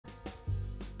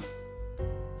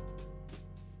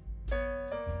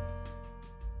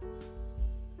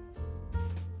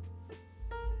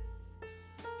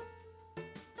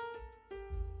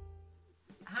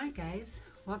guys,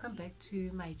 welcome back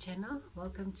to my channel.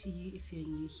 Welcome to you if you're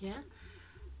new here.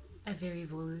 A very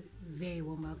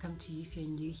warm welcome to you if you're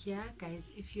new here,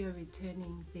 guys. If you're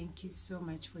returning, thank you so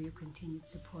much for your continued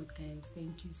support, guys.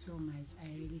 Thank you so much. I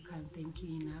really can't thank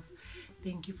you enough.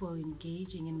 Thank you for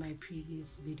engaging in my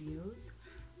previous videos.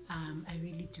 I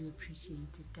really do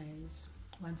appreciate it, guys.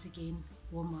 Once again,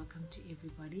 warm welcome to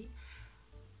everybody.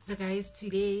 So guys,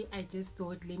 today I just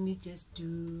thought let me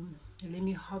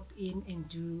hop in and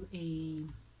do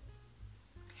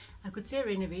I could say a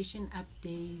renovation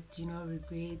update, you know,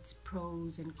 regrets,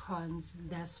 pros and cons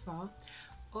thus far.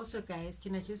 Also guys,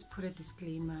 can I just put a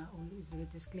disclaimer, or is it a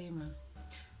disclaimer?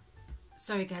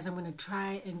 Sorry guys, I'm gonna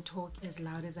try and talk as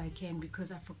loud as I can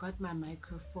because I forgot my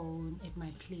microphone at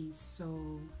my place.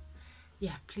 So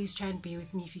yeah, please try and bear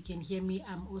with me if you can hear me.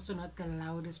 I'm also not the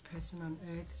loudest person on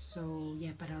earth, so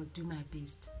yeah, but I'll do my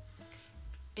best.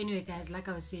 Anyway guys, like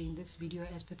I was saying, this video,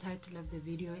 as per title of the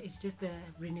video, it's just a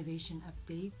renovation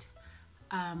update.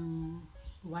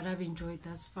 What I've enjoyed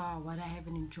thus far, what I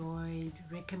haven't enjoyed,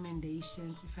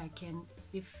 recommendations,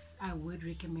 if I would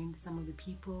recommend some of the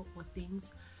people or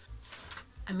things.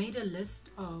 I made a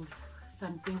list of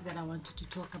some things that I wanted to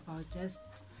talk about just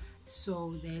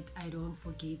so that I don't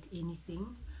forget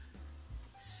anything.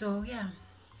 So yeah,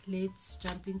 let's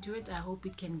jump into it. I hope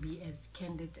it can be as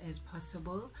candid as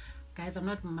possible, guys. I'm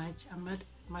not much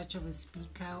of a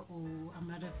speaker, or I'm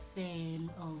not a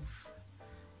fan of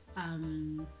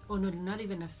oh no, not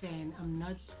even a fan. I'm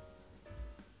not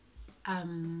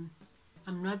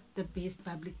the best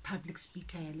public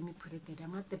speaker. Let me put it that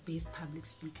I'm not the best public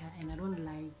speaker, and I don't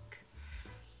like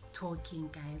talking,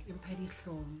 guys.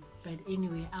 But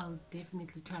anyway, I'll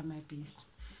definitely try my best.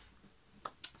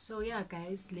 So yeah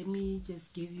guys, let me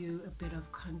just give you a bit of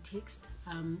context.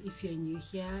 If you're new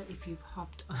here, if you've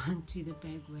hopped onto the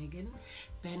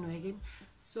bandwagon.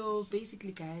 So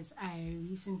basically guys, I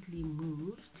recently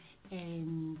moved,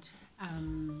 and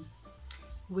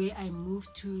where I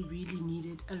moved to really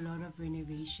needed a lot of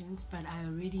renovations, but I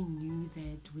already knew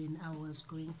that when I was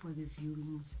going for the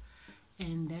viewings,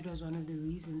 and that was one of the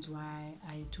reasons why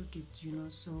I took it, you know.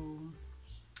 So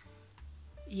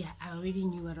yeah, I already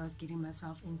knew what I was getting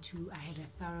myself into. I had a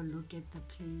thorough look at the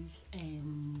place,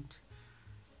 and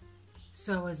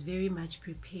so I was very much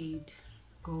prepared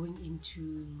going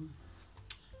into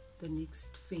the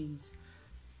next phase.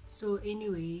 So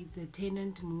anyway, the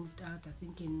tenant moved out, I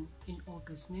think in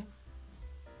August, ne?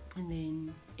 And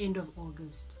then end of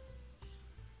August.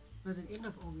 Was it end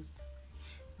of August?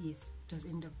 Yes, it was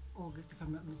end of August if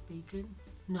I'm not mistaken.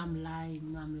 No, I'm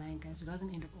lying guys. It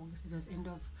wasn't end of August, it was end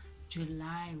of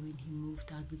July when he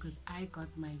moved out, because I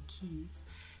got my keys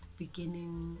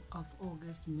beginning of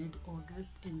August,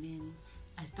 mid-August, and then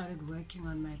I started working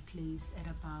on my place at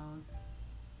about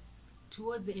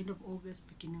towards the end of August,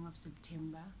 beginning of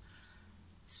September.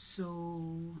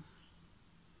 So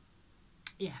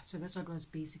yeah, so that's what was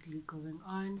basically going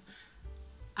on.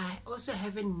 I also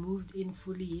haven't moved in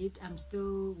fully yet. I'm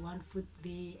still 1 foot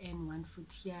there and 1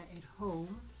 foot here at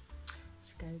home.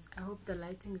 Guys, I hope the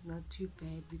lighting is not too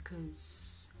bad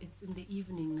because it's in the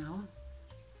evening now.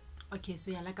 Okay,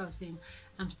 so yeah, like I was saying,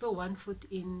 I'm still 1 foot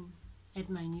in at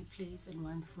my new place and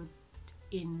 1 foot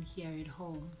in here at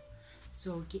home.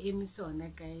 So guys,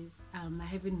 I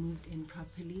haven't moved in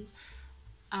properly.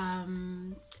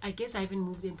 I guess I haven't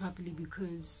moved in properly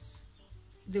because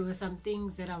there were some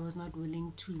things that I was not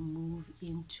willing to move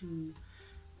into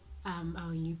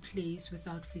our new place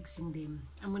without fixing them.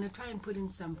 I'm gonna try and put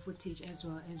in some footage as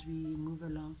well as we move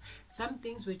along. Some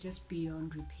things were just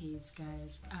beyond repairs,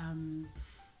 guys.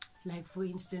 Like for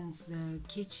instance, the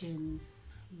kitchen,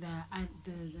 the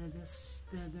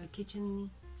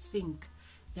kitchen sink,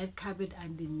 that cupboard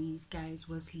underneath, guys,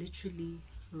 was literally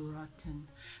rotten.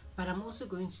 But I'm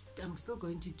still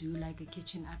going to do like a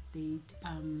kitchen update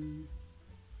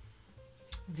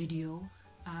video.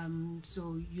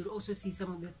 So you'll also see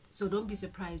some of the, so don't be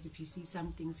surprised if you see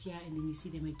some things here and then you see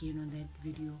them again on that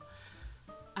video.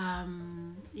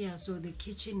 Yeah, so the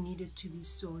kitchen needed to be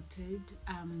sorted,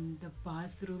 the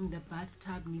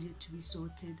bathtub needed to be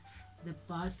sorted, the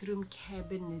bathroom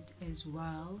cabinet as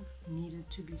well needed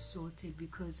to be sorted,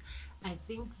 because I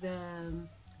think the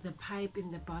pipe in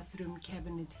the bathroom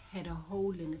cabinet had a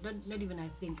hole in it. Not even I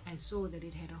think, I saw that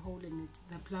it had a hole in it.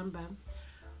 The plumber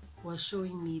was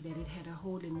showing me that it had a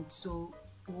hole in it, so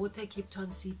water kept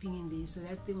on seeping in there. So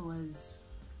that thing was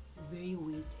very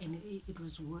wet, and it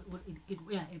was wood. Well,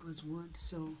 it was wood,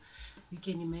 so you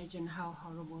can imagine how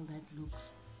horrible that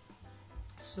looks.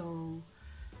 So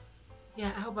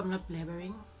yeah, I hope I'm not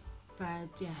blabbering,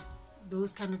 but yeah,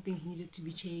 those kind of things needed to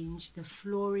be changed. The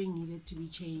flooring needed to be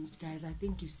changed, guys. I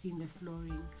think you've seen the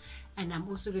flooring, and I'm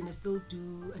also gonna still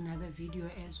do another video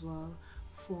as well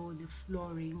for the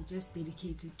flooring, just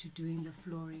dedicated to doing the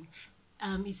flooring.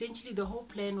 Essentially the whole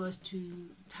plan was to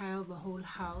tile the whole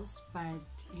house,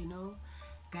 but you know,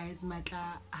 guys,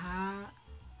 matla ha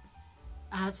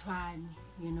tshwane,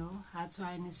 you know, ha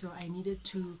tshwane. So I needed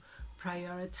to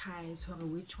prioritize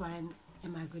which one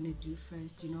am I going to do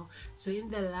first, you know. So in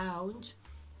the lounge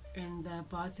and the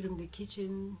bathroom, the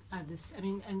kitchen are this, I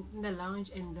mean, and in the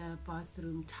lounge and the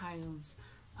bathroom tiles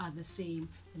are the same,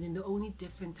 and then the only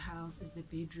different tiles is the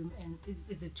bedroom, and it's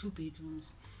the two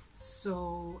bedrooms.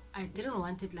 So I didn't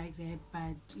want it like that,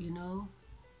 but you know,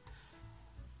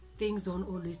 things don't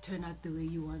always turn out the way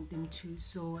you want them to.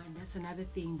 So, and that's another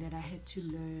thing that I had to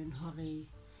learn,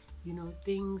 you know,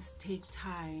 things take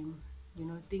time, you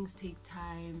know, things take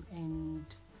time, and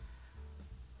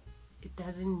it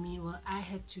doesn't mean, well, I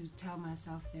had to tell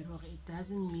myself that it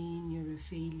doesn't mean you're a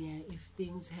failure if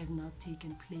things have not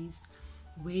taken place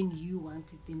when you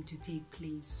wanted them to take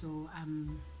place. So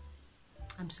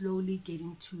I'm slowly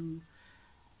getting to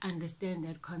understand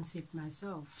that concept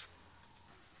myself.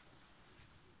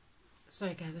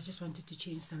 Sorry guys, I just wanted to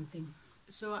change something.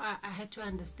 So I had to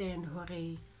understand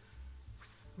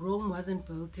Rome wasn't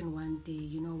built in one day,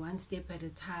 you know, one step at a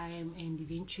time, and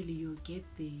eventually you'll get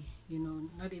there. You know,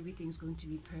 not everything's going to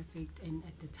be perfect and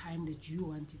at the time that you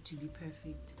want it to be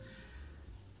perfect.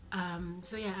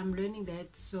 So yeah, I'm learning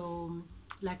that. So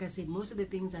like I said, most of the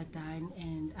things are done,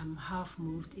 and I'm half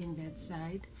moved in that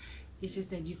side. It's just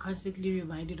that you're constantly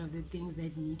reminded of the things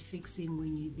that need fixing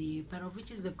when you're there, but of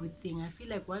which is a good thing. I feel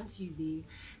like once you're there,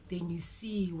 then you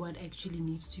see what actually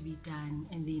needs to be done,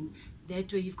 and then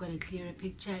that way you've got a clearer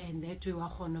picture, and that way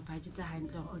budget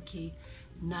handle. Okay,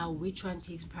 now which one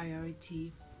takes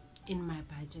priority in my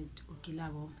budget? Okay,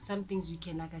 some things you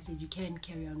can, like I said, you can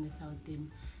carry on without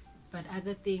them, but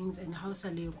other things, and how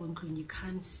you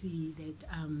can't see that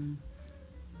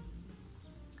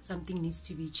something needs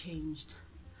to be changed.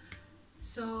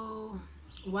 So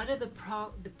what are the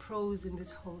pros in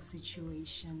this whole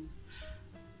situation?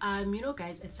 You know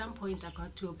guys, at some point I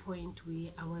got to a point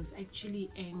where I was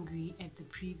actually angry at the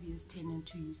previous tenant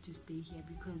who used to stay here,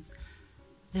 because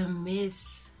the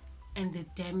mess and the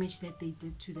damage that they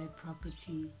did to that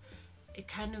property, it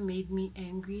kind of made me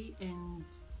angry. And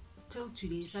till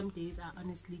today, some days I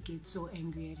honestly get so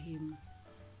angry at him,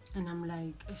 and I'm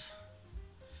like, ugh.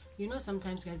 You know,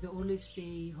 sometimes guys, they always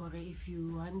say, if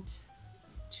you want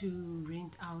to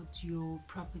rent out your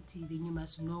property, then you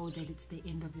must know that it's the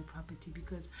end of your property.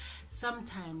 Because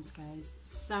sometimes guys,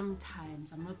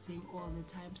 sometimes, I'm not saying all the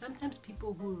time, sometimes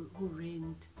people who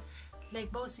rent,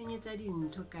 like guys,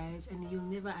 and you'll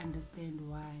never understand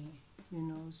why, you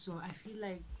know. So I feel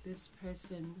like this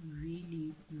person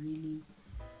really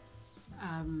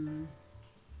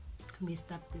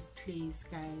messed up this place,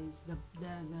 guys.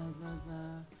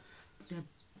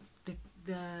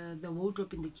 The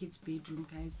wardrobe in the kids' bedroom,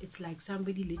 guys, it's like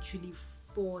somebody literally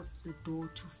forced the door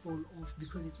to fall off,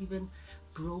 because it's even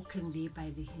broken there by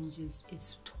the hinges.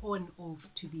 It's torn off,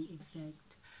 to be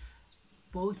exact.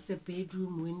 Both the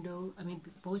bedroom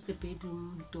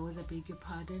doors, I beg your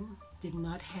pardon, did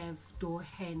not have door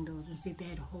handles. Instead they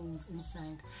had holes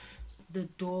inside. The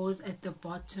doors at the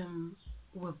bottom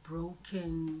were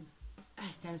broken.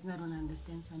 Guys, I don't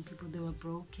understand some people. They were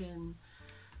broken.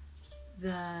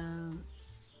 The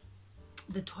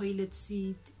toilet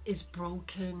seat is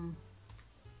broken.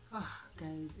 Oh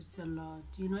guys, it's a lot,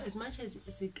 you know. As much as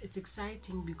it's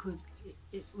exciting, because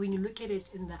when you look at it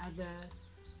on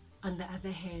the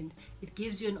other hand, it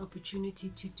gives you an opportunity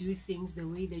to do things the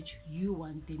way that you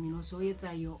want them, you know. So it's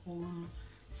your own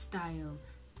style,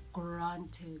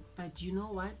 granted, but you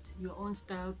know what, your own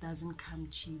style doesn't come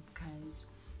cheap, guys.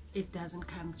 It doesn't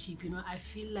come cheap, you know. I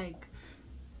feel like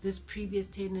this previous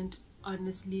tenant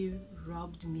honestly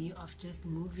robbed me of just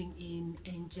moving in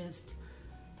and just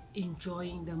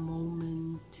enjoying the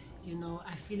moment, you know.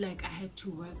 I feel like I had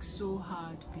to work so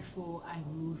hard before I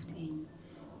moved in,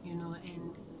 you know.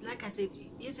 And like I said,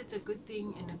 yes, it's a good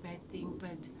thing and a bad thing,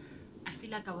 but I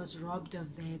feel like I was robbed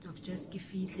of that, of just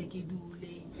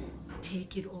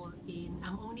take it all in.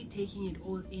 I'm only taking it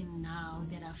all in now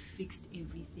that I've fixed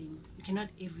everything. Okay, not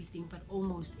everything, but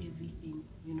almost everything,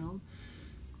 you know.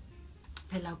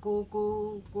 You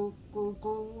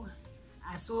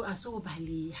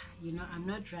know, I'm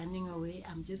not running away.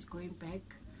 I'm just going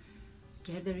back,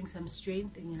 gathering some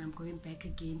strength, and then I'm going back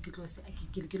again.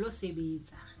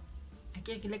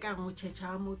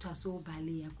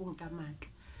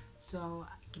 So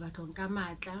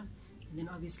and then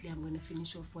obviously I'm going to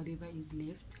finish off whatever is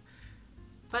left.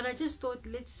 But I just thought,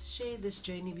 let's share this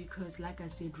journey, because like I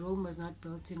said, Rome was not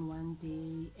built in one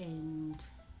day, and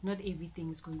not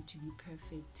everything is going to be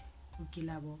perfect.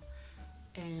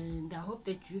 And I hope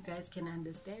that you guys can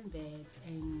understand that,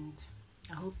 and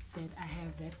I hope that I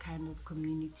have that kind of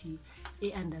community.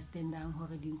 I understand that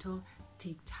already.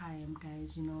 Take time,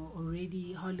 guys. You know,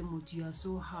 already Hollywood, you are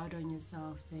so hard on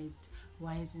yourself that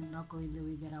why is it not going the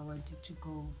way that I wanted to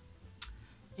go?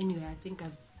 Anyway, I think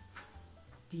I've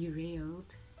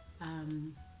derailed.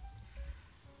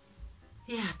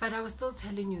 Yeah, but I was still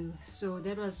telling you, so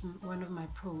that was one of my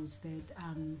pros, that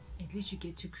at least you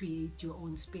get to create your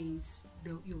own space,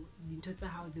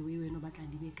 how the way we're not.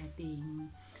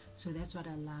 So that's what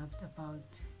I loved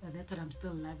about, that's what I'm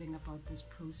still loving about this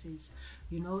process.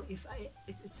 You know,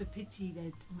 it's a pity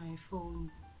that my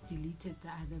phone deleted the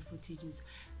other footages,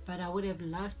 but I would have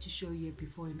loved to show you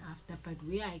before and after. But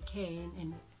where I can,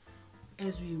 and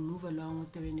as we move along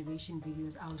with the renovation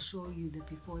videos, I'll show you the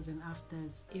befores and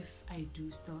afters. If I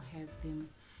do still have them,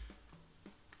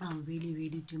 I'll really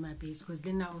do my best, because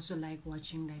then I also like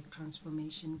watching like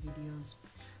transformation videos,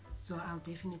 so I'll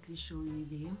definitely show you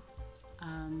there.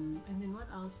 And then what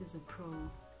else is a pro?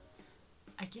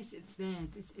 I guess it's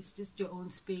that it's just your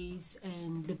own space.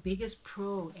 And the biggest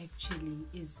pro actually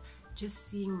is just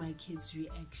seeing my kids'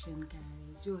 reaction,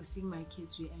 guys. You're seeing my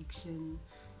kids' reaction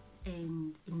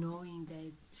and knowing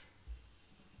that,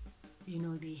 you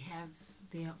know, they have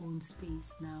their own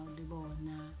space now,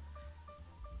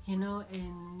 you know,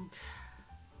 and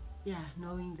yeah,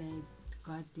 knowing that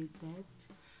God did that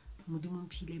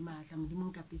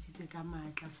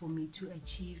for me to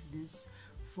achieve this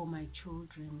for my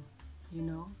children, you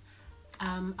know.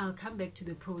 I'll come back to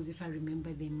the pros if I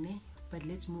remember them, but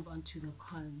let's move on to the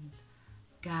cons,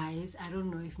 guys. I don't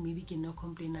know if maybe can not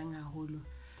complain,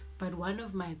 but one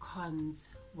of my cons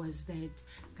was that,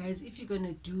 guys, if you're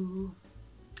gonna do,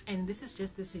 and this is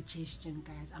just a suggestion,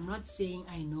 guys, I'm not saying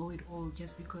I know it all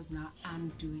just because now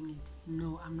I'm doing it.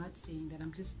 No, I'm not saying that.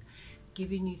 I'm just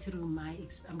giving you through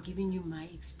I'm giving you my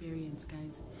experience,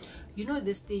 guys. You know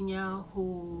this thing, yeah,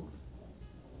 who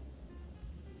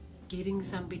getting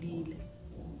somebody,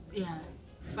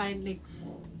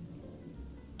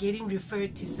 getting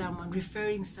referred to someone,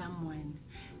 referring someone,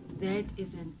 that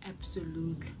is an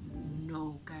absolute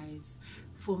no, guys.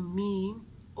 For me,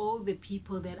 all the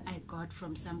people that I got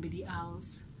from somebody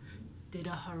else did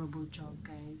a horrible job,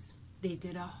 guys. They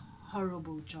did a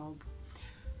horrible job.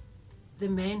 The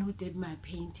man who did my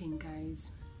painting,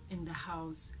 guys, in the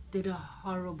house did a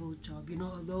horrible job. You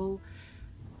know, although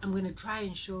I'm gonna try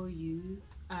and show you,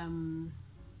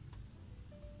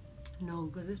 no,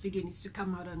 because this video needs to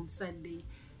come out on Sunday,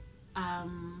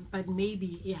 but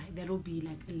maybe, yeah, that'll be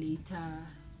like a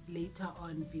later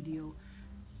on video.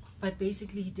 But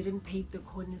basically, he didn't paint the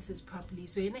cornices properly.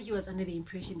 So, you know, he was under the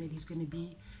impression that he's going to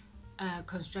be a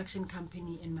construction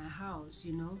company in my house,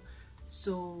 you know.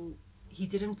 So he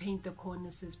didn't paint the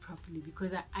cornices properly,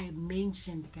 because I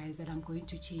mentioned, guys, that I'm going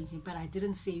to change him, but I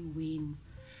didn't say when.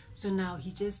 So now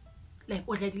he just he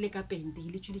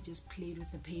literally just played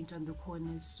with the paint on the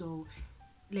corners. So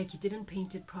like, he didn't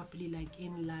paint it properly, like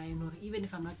in line, or even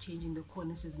if I'm not changing the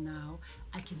cornices now,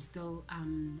 I can still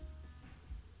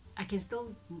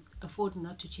afford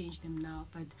not to change them now.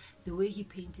 But the way he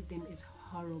painted them is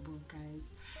horrible,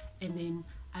 guys. And then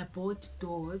I bought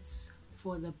doors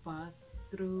for the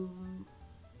bathroom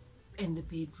and the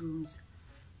bedrooms,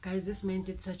 guys. This man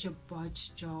did such a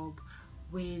botched job.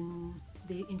 When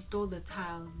they installed the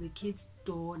tiles, the kids'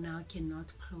 door now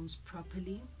cannot close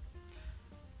properly.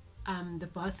 The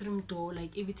bathroom door,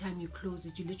 like every time you close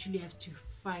it, you literally have to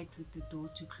fight with the door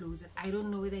to close it. I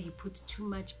don't know whether he put too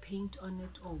much paint on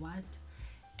it or what.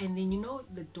 And then, you know,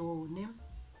 the door,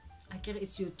 I get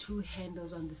it's your two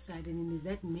handles on the side, and then there's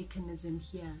that mechanism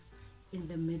here in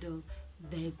the middle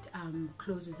that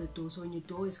closes the door. So when your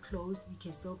door is closed, you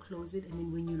can still close it, and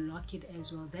then when you lock it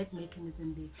as well, that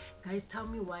mechanism there. Guys, tell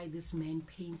me why this man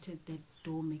painted that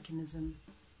door mechanism.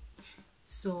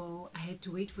 So I had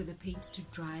to wait for the paint to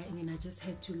dry, and then I just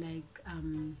had to like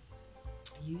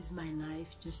use my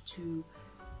knife just to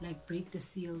like break the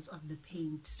seals of the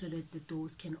paint so that the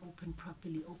doors can open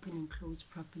properly, open and close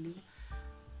properly.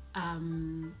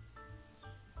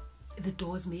 The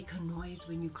doors make a noise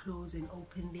when you close and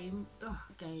open them. Oh,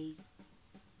 guys,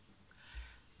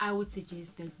 I would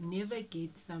suggest that never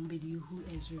get somebody who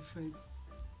is referred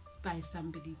by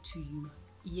somebody to you.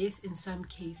 Yes, in some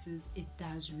cases it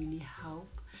does really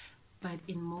help, but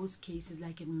in most cases,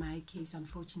 like in my case,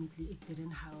 unfortunately, it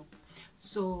didn't help.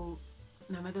 So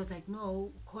my mother was like,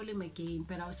 no, call him again.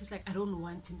 But I was just like, I don't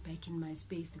want him back in my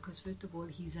space, because first of all,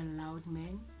 he's a loud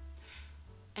man,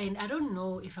 And I don't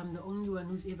know if I'm the only one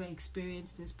who's ever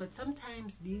experienced this, but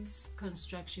sometimes these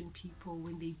construction people,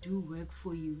 when they do work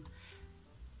for you,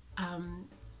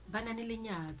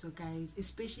 bananilinyato, guys,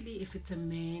 especially if it's a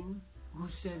man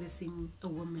who's servicing a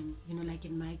woman, you know, like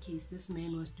in my case, this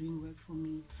man was doing work for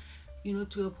me, you know,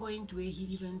 to a point where he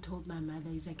even told my mother,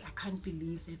 he's like, I can't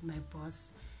believe that my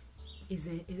boss is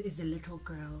a little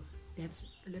girl. That's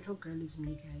a little girl is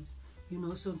me, guys, you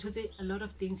know. So to say a lot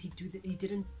of things he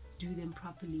didn't do them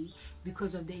properly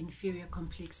because of the inferior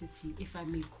complexity, if I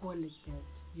may call it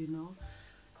that, you know.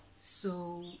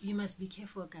 So you must be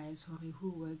careful, guys,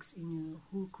 who works in your,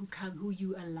 who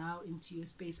you allow into your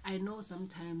space. I know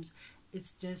sometimes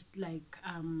it's just like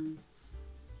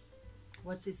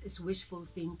it's wishful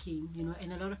thinking, you know,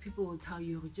 and a lot of people will tell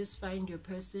you, just find your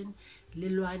person, but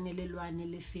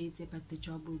the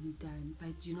job will be done.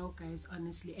 But you know, guys,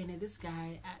 honestly, and this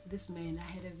guy, this man, I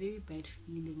had a very bad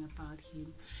feeling about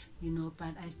him, you know,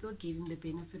 but I still gave him the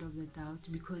benefit of the doubt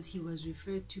because he was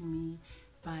referred to me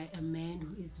by a man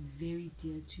who is very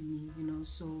dear to me, you know.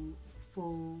 So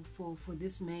for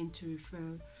this man to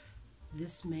refer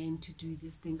this man to do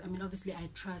these things, I mean, obviously I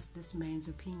trust this man's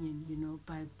opinion, you know,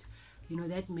 but you know,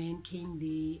 that man came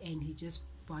there and he just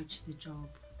botched the job,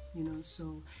 you know.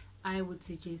 So I would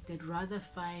suggest that rather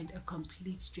find a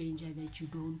complete stranger that you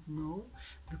don't know,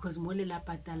 because molela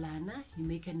patalana, you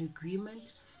make an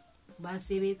agreement, ba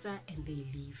sebetsa, and they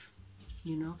leave,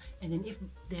 you know. And then if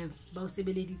they've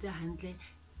handle,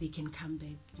 they can come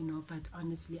back, you know. But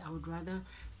honestly, I would rather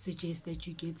suggest that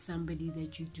you get somebody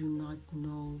that you do not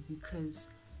know, because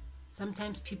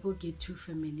sometimes people get too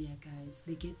familiar, guys.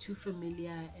 They get too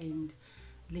familiar, and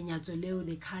they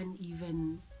can't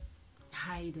even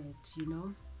hide it, you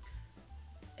know.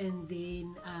 And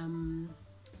then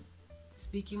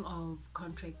speaking of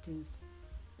contractors,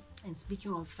 and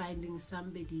speaking of finding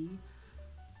somebody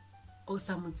or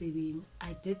someone saving,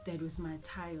 I did that with my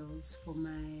tiles for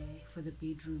the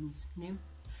bedrooms, ne?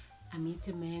 I met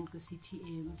a man go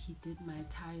CTM, he did my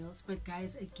tiles. But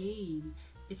guys, again,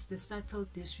 it's the subtle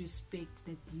disrespect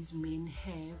that these men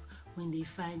have when they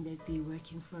find that they're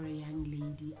working for a young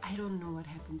lady. I don't know what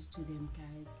happens to them,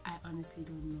 guys. I honestly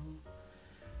don't know,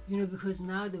 you know, because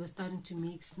now they were starting to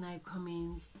make snide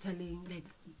comments, telling, like,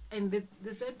 and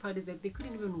the sad part is that they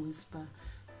couldn't even whisper,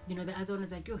 you know. The other one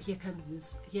is like, yo, here comes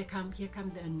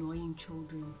the annoying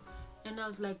children. And I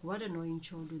was like, what annoying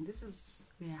children? This is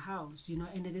their house, you know.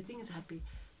 And the thing is, happy,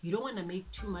 you don't want to make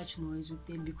too much noise with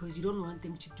them, because you don't want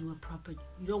them to do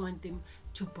you don't want them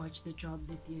to botch the job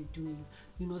that they're doing,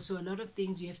 you know. So a lot of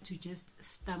things you have to just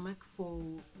stomach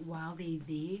for while they're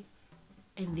there,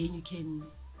 and then you can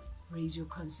raise your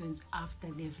concerns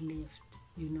after they've left,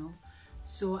 you know.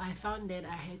 So I found that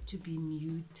I had to be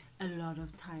mute a lot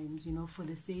of times, you know, for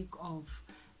the sake of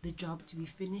the job to be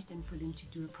finished and for them to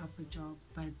do a proper job.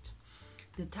 But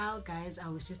the tile guys, I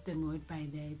was just annoyed by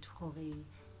that.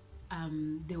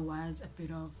 There was a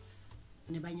bit of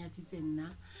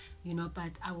you know,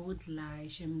 but I won't lie,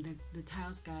 the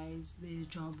tiles guys, their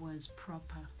job was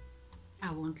proper.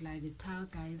 I won't lie, the tile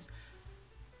guys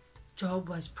job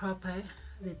was proper.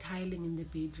 The tiling in the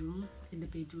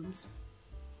bedrooms.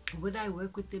 Would I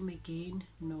work with them again?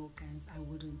 No, guys, I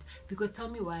wouldn't. Because tell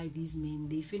me why these men,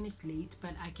 they finished late,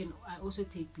 but I also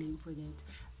take blame for that.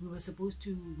 We were supposed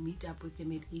to meet up with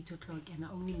them at 8 o'clock, and I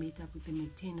only met up with them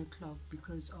at 10 o'clock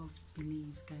because of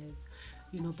delays, guys,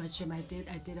 you know. But I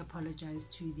did apologize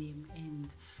to them,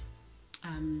 and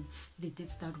they did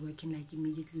start working like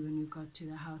immediately when we got to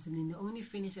the house, and then they only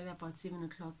finished at about 7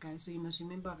 o'clock, guys. So you must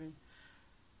remember,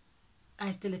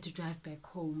 I still had to drive back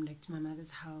home, like to my mother's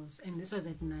house, and this was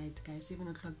at night, guys, 7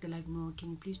 o'clock. They're like, no,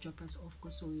 can you please drop us off, go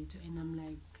Soweto? And I'm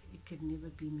like, it could never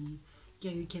be me.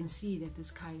 Yeah, you can see that this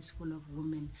car is full of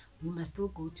women. We must still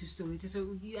go to Soweto.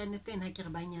 So you understand,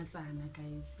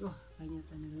 guys. Oh,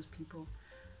 those people.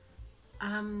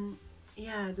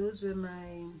 Yeah, those were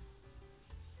my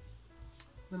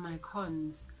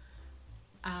cons.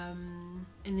 And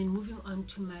then moving on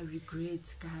to my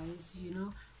regrets, guys, you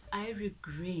know, I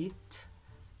regret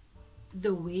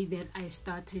the way that I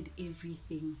started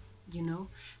everything, you know.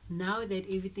 Now that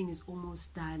everything is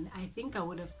almost done, I think I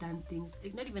would have done things,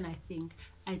 not even I think,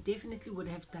 I definitely would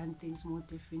have done things more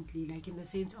differently, like in the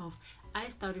sense of, I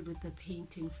started with the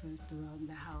painting first around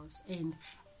the house, and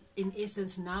in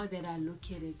essence, now that I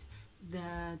look at it,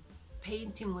 the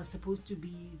painting was supposed to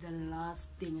be the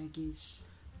last thing, I guess,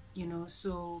 you know.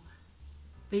 So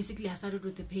basically I started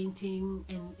with the painting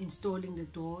and installing the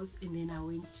doors, and then I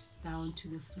went down to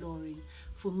the flooring.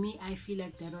 For me, I feel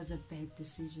like that was a bad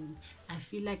decision. I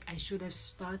feel like I should have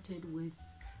started with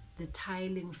the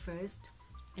tiling first,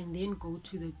 and then go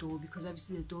to the door, because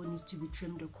obviously the door needs to be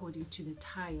trimmed according to the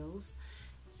tiles,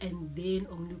 and then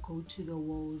only go to the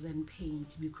walls and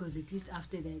paint, because at least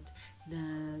after that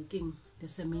the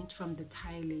cement from the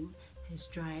tiling has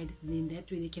dried. Then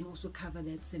that way they can also cover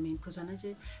that cement, because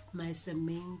my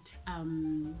cement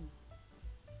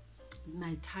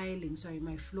my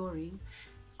flooring,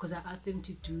 because I asked them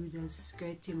to do the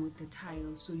skirting with the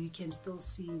tiles, so you can still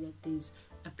see that there's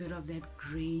a bit of that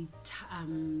gray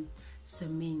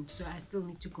cement. So I still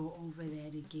need to go over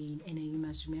that again, and you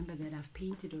must remember that I've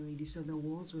painted already, so the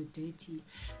walls were dirty,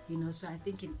 you know. So I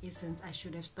think in essence I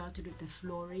should have started with the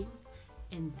flooring,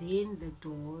 and then the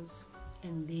doors,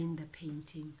 and then the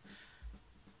painting.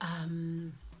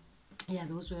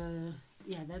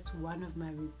 That's one of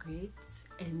my regrets.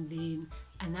 And then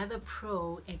another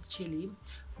pro, actually,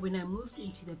 when I moved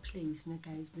into the place,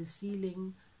 guys, the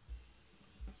ceiling,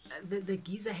 the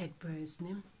geyser had burst,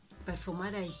 but from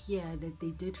what I hear, that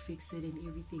they did fix it and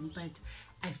everything, but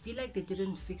I feel like they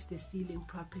didn't fix the ceiling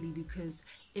properly, because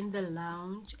in the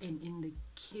lounge and in the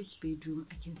kids' bedroom,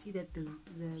 I can see that the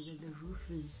roof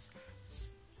is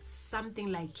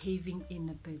something like caving in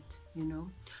a bit, you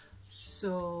know.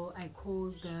 So I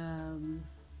called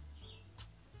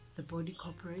the body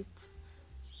corporate.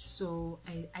 So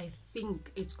I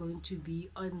think it's going to be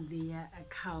on their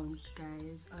account,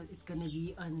 guys, or it's gonna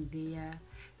be on they're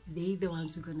the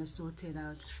ones who are gonna sort it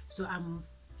out. So I'm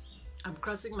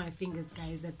crossing my fingers,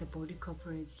 guys, that the body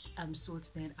corporate sorts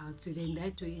that out. So then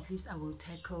that way at least I will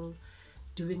tackle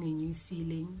doing a new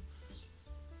ceiling,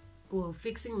 or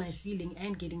fixing my ceiling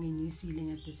and getting a new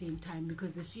ceiling at the same time,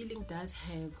 because the ceiling does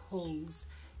have holes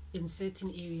in certain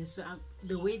areas. So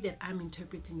the way that I'm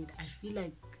interpreting it, I feel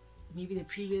like maybe the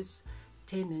previous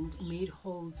tenant made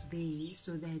holes there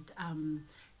so that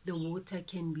the water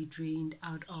can be drained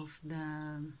out of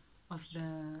the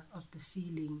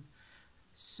ceiling.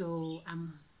 So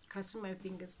I'm crossing my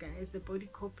fingers, guys. The body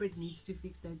corporate needs to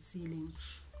fix that ceiling.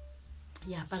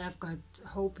 Yeah, but I've got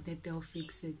hope that they'll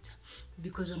fix it,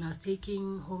 because when I was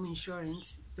taking home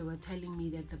insurance, they were telling me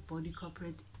that the body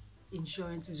corporate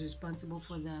insurance is responsible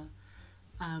for the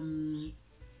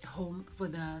home, for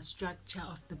the structure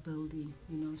of the building,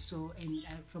 you know. So, and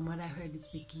from what I heard, it's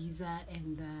the geyser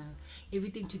and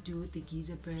everything to do with the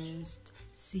geyser burst,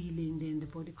 ceiling, then the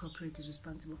body corporate is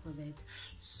responsible for that.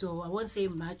 So I won't say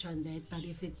much on that, but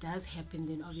if it does happen,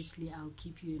 then obviously I'll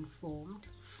keep you informed.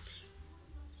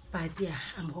 But yeah,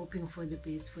 I'm hoping for the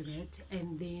best for that.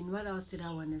 And then what else did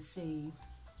I want to say?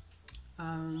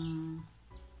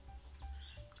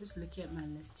 Just looking at my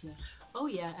list here. Oh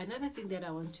yeah, another thing that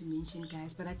I want to mention,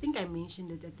 guys, but I think I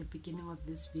mentioned it at the beginning of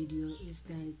this video, is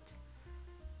that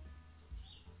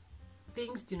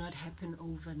things do not happen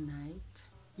overnight,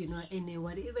 you know. And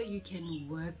whatever you can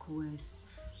work with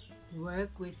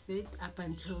it up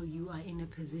until you are in a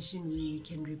position where you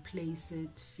can replace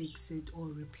it, fix it, or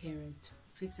repair it.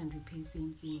 Fix and repair,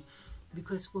 same thing.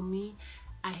 Because for me,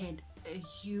 I had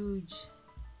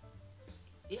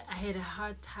a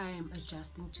hard time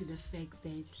adjusting to the fact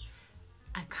that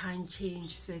I can't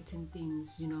change certain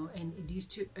things, you know, and it used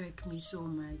to irk me so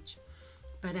much.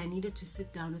 But I needed to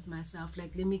sit down with myself.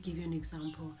 Like, let me give you an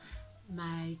example.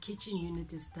 My kitchen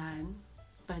unit is done,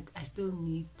 but I still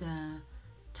need the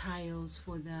tiles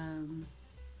for the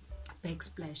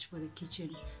backsplash for the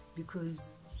kitchen,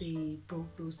 because they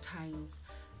broke those tiles,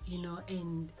 you know.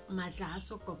 And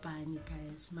matlaso kopani,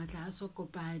 guys, matlaso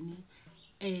kopani,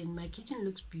 and my kitchen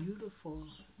looks beautiful,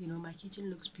 you know. My kitchen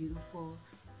looks beautiful,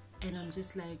 and I'm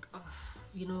just like, oh,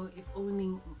 you know, if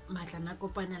only matlana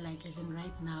kopana, like as in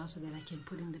right now, so that I can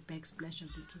put in the backsplash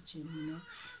of the kitchen, you know.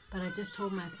 But I just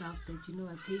told myself that, you know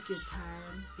what, take your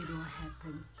time, it will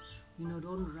happen, you know,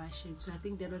 don't rush it. So I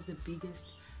think that was the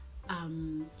biggest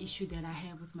issue that I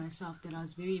have with myself, that I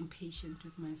was very impatient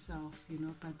with myself, you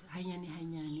know. But hanyani,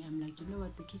 I'm like, you know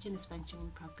what, the kitchen is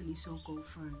functioning properly, so go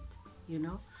for it, you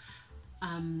know.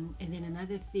 And then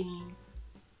another thing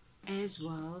as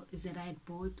well is that I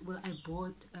bought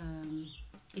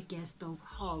a gas stove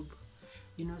hob,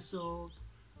 you know. So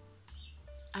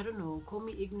I don't know, call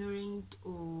me ignorant,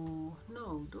 or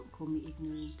no, don't call me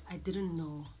ignorant. I didn't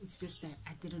know. It's just that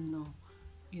I didn't know,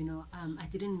 you know. I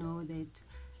didn't know that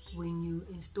when you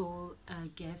install a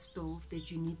gas stove that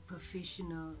you need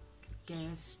professional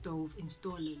gas stove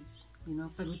installers, you know.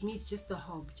 But with me, it's just the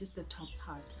hob, just the top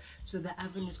part. So the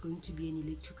oven is going to be an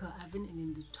electrical oven, and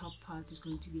then the top part is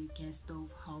going to be a gas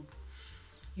stove hob,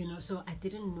 you know. So I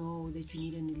didn't know that you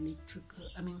need an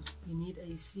you need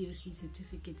a COC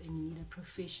certificate, and you need a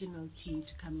professional team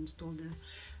to come install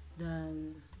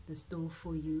the stove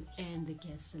for you, and the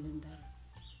gas cylinder,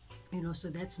 you know. So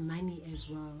that's money as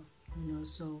well, you know.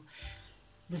 So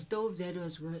the stove that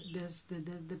was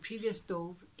the previous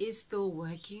stove is still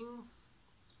working,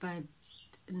 but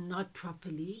not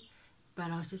properly. But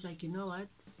I was just like, you know what,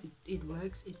 it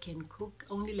works, it can cook.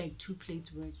 Only like 2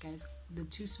 plates work, guys. The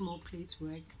 2 small plates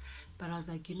work. But I was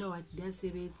like, you know what, there's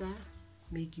better,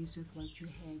 make use of what you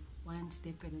have, one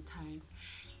step at a time.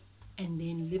 And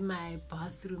then in my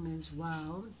bathroom as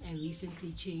well, I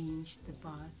recently changed the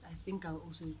bath. I think I'll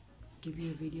also give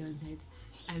you a video on that.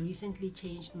 I recently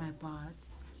changed my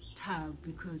bath tub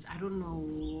because I don't know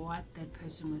what that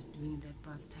person was doing in that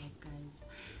bathtub, guys.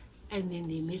 And then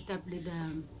they messed up with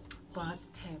the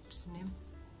bath taps, né?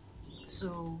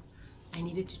 So I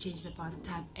needed to change the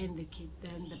bathtub and the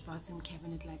bathroom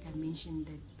cabinet. Like I mentioned,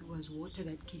 that there was water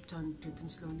that kept on dripping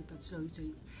slowly but slowly. So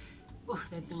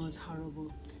that thing was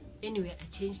horrible. Anyway, I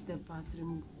changed the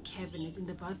bathroom cabinet. In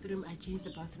the bathroom, I changed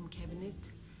the bathroom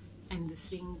cabinet and the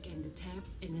sink and the tap,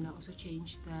 and then I also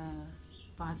changed the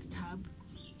bathtub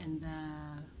and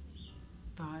the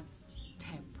bath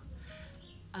tap.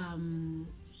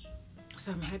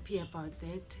 So I'm happy about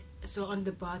that. So on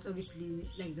the bath, obviously,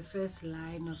 like the first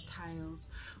line of tiles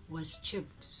was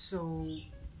chipped, so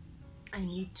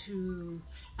I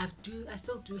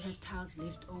still do have tiles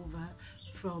left over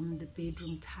from the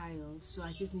bedroom tiles, so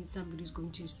I just need somebody who's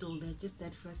going to install that, just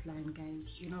that first line,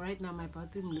 guys. You know, right now my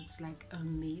bathroom looks like a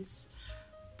mess,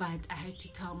 but I had to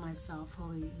tell myself,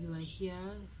 oh, you are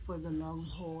here for the long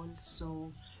haul,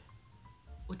 so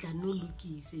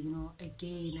you know.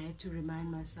 Again, I had to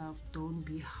remind myself, don't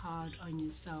be hard on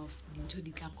yourself,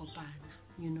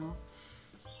 you know.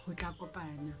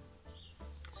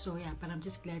 So yeah, but I'm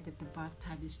just glad that the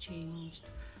bathtub is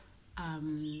changed,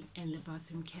 and the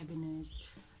bathroom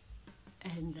cabinet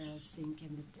and the sink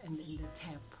and the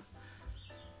tap.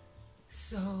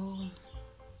 So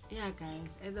yeah,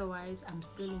 guys, otherwise I'm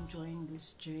still enjoying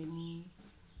this journey.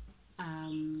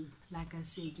 Like I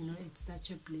said, you know, it's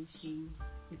such a blessing.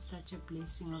 It's such a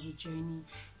blessing of a journey.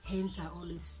 Hence I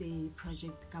always say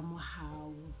project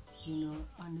kamohao, you know,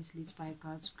 honestly it's by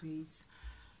God's grace.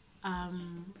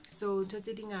 So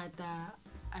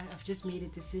I've just made a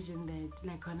decision that,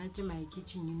 like, when my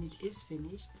kitchen unit is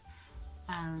finished,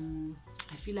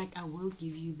 I feel like I will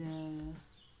give you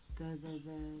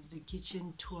the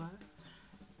kitchen tour,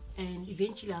 and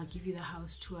eventually I'll give you the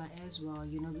house tour as well,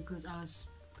 you know, because I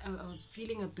was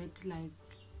feeling a bit like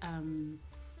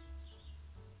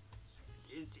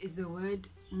is the word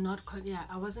not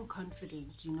I wasn't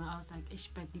confident, you know. I was like,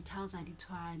 but details are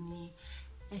ditwani,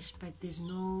 but there's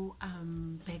no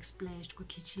backsplash go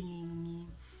kitchening,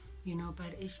 you know,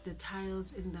 but the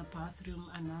tiles in the bathroom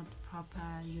are not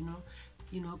proper, you know.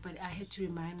 But I had to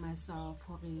remind myself,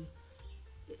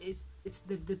 it's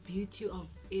the beauty of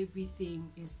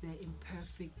everything is the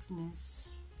imperfectness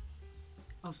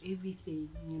of everything,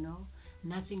 you know.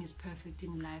 Nothing is perfect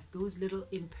in life. Those little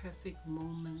imperfect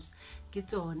moments,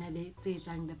 it's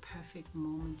the perfect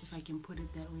moment, if I can put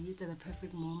it that way. It's the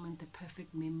perfect moment, the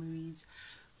perfect memories,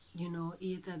 you know.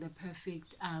 It's the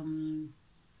perfect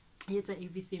it's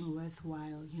everything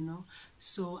worthwhile, you know.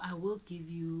 So I will give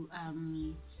you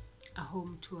a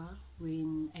home tour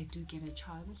when I do get a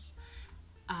chance.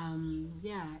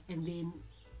 Yeah, and then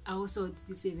I also wanted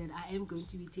to say that I am going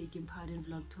to be taking part in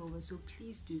Vlogtober, so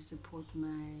please do support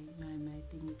my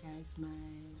thing, you guys,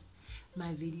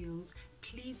 my videos.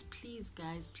 Please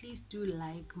guys, please do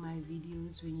like my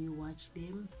videos when you watch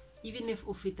them, even if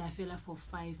ufita fella for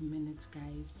 5 minutes,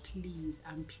 guys. Please,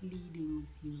 I'm pleading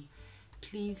with you,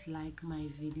 please like my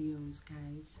videos,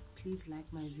 guys. Please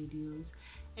like my videos.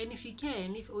 And if you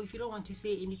can, if you don't want to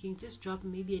say anything, just drop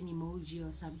maybe an emoji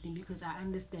or something, because I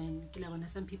understand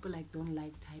some people like don't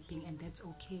like typing, and that's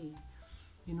okay,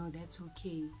 you know. That's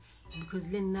okay, because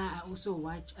then now I also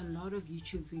watch a lot of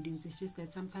YouTube videos. It's just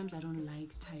that sometimes I don't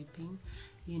like typing,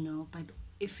 you know. But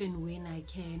if and when I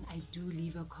can, I do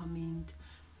leave a comment.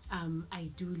 I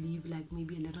do leave like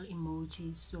maybe a little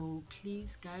emoji. So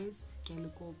please, guys,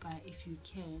 if you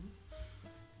can.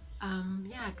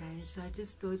 Yeah, guys, so I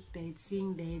just thought that,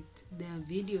 seeing that the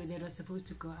video that was supposed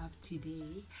to go up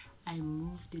today, I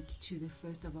moved it to the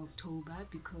 1st of October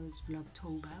because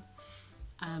Vlogtober.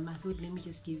 I thought, let me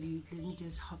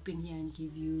just hop in here and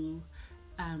give you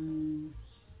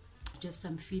just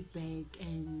some feedback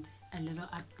and a little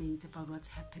update about what's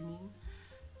happening.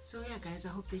 So yeah, guys, I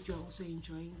hope that you're also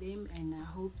enjoying them, and I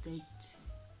hope that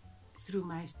through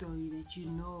my story that you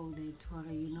know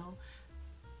that, you know,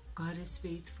 God is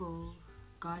faithful,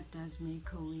 God does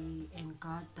make a way, and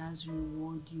God does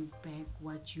reward you back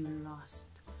what you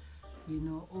lost. You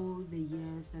know, all the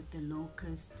years that the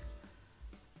locust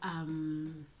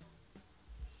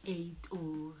ate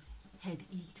or had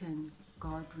eaten,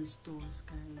 God restores,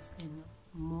 guys, and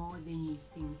more than you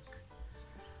think.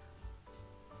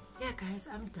 Yeah, guys,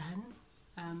 I'm done.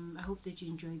 I hope that you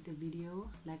enjoyed the video.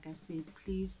 Like I said,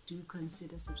 please do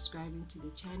consider subscribing to the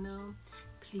channel.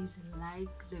 Please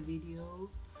like the video.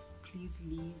 Please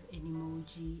leave an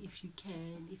emoji if you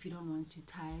can, if you don't want to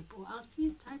type, or else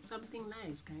please type something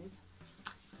nice, guys.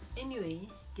 Anyway,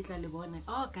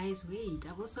 oh guys, wait,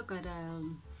 I've also got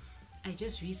I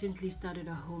just recently started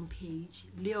a homepage.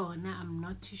 Leona, I'm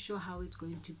not too sure how it's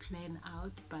going to plan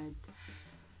out, but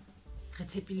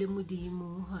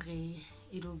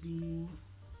it'll be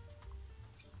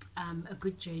a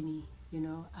good journey, you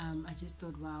know. I just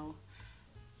thought, wow,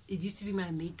 it used to be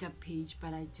my makeup page,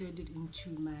 but I turned it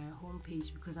into my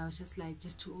homepage because I was just like,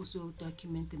 just to also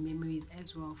document the memories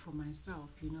as well for myself,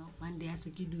 you know. One day I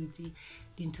said, the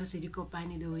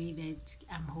way that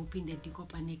I'm hoping that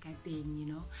thing, you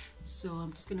know. So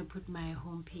I'm just gonna put my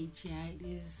homepage here. It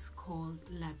is called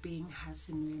Lerato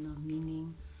Senwelo,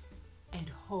 meaning at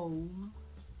home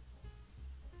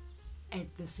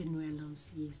at the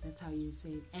Senwelos. Yes, that's how you say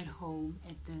it, at home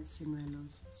at the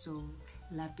Senwelos. So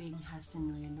Lerato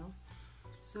Senwelo.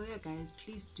 So yeah, guys,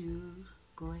 please do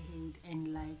go ahead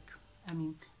and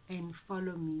and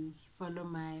follow me, follow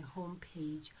my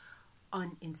homepage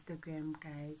on Instagram,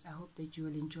 guys. I hope that you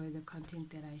will enjoy the content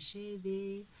that I share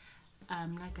there.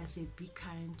 Like I said, be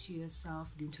kind to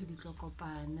yourself, and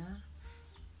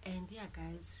yeah,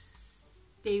 guys,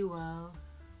 stay well.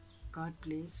 God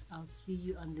bless. I'll see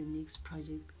you on the next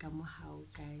project. Kamohao,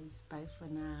 guys. Bye for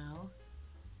now.